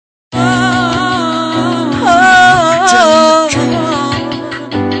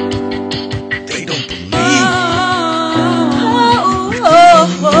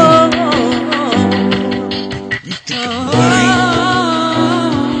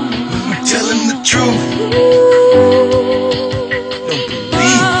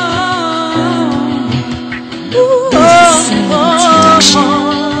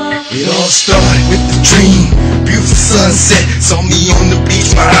sunset. Saw me on the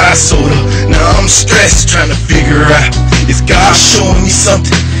beach, my eyes sold up. Now I'm stressed, trying to figure out, is God showing me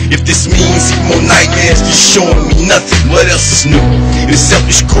something? If this means even more nightmares, just showing me nothing. What else is new? In this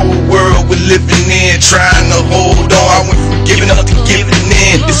selfish, cruel world we're living in, trying to hold on. I went from giving up to giving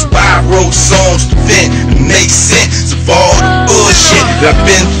in. This is why I wrote songs to vent and make sense of all the bullshit that I've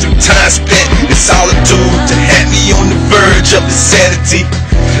been through. Time spent in solitude to have me on the verge of insanity.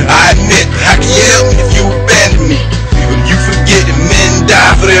 I admit, how can you help me if you abandon me? When you forget that men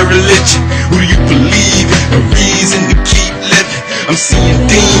die for their religion, who do you believe in? A reason to keep living. I'm seeing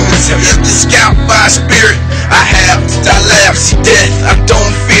demons, have you been scalped by a spirit? I have, I laugh, see death, I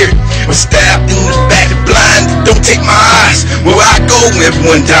don't fear it. I'm stabbed in the back, blind, don't take my eyes. Where I go,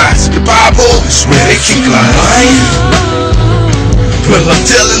 everyone dies. The Bible is where they keep lying. Well, I'm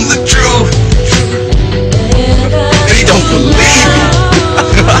telling the truth. They don't believe me.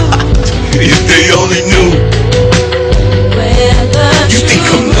 If they only knew. You think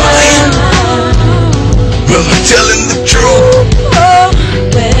I'm lying? Well, I'm telling the truth.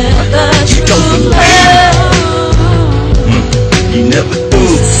 You don't believe me. You never do.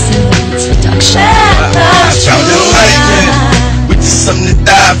 I found enlightenment, which is something to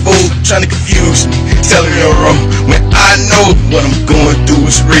die for. Trying to confuse me, telling me I'm wrong when I know what I'm going through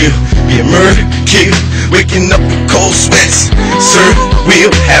is real. Being murdered, killed, waking up in cold sweats. Sir,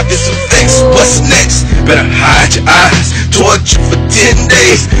 we'll have its effects. What's next? Better hide your eyes. Torture for 10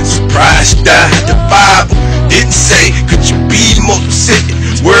 days. Surprise, you died. The Bible didn't say. Could you be more specific?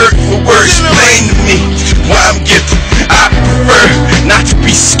 Word for word, explain to me why I'm gifted. I prefer not to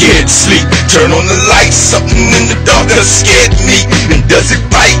be scared to sleep. Turn on the lights, something in the dark that scared me. And does it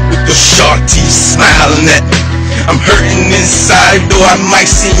bite with the shark teeth smiling at me? I'm hurting inside, though I might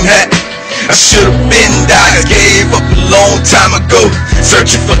seem happy. I should've been died, I gave up a long time ago.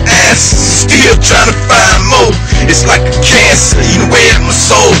 Searching for answers, still trying to find more. It's like a cancer eating away at my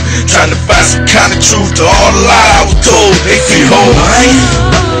soul. Trying to find some kind of truth to all the lie I was told. They feel lying.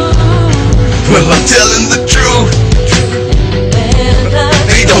 Well, I'm telling the truth.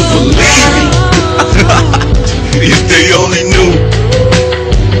 They don't believe me. If they only knew.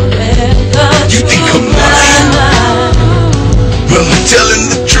 You think I'm lying? Well, I'm telling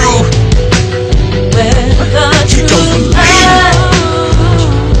the truth. You don't believe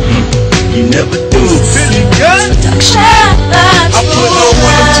me. You never do. I put no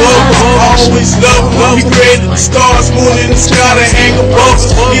one above us, always love him. He created the stars, moon, and the sky to hang above us.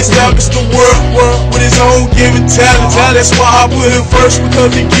 He established the world with his own given talent. That's why I put him first,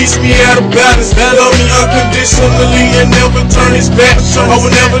 because he keeps me at a balance. Love me unconditionally and never turn his back. I will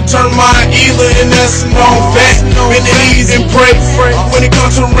never turn mine either, and that's a known fact. Bend the knees and pray when it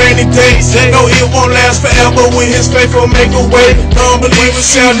comes to rainy days. No, it won't last forever when his faith will make a way. Non-believers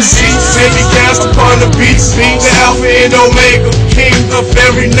shall deceive, may be cast upon the beast. The Alpha and Omega, King of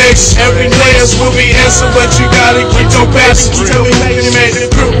every nation. Every layers will be answered, but you gotta keep your passion. Tell me, make the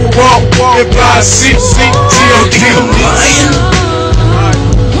cripple walk and blind see. You think I'm lying?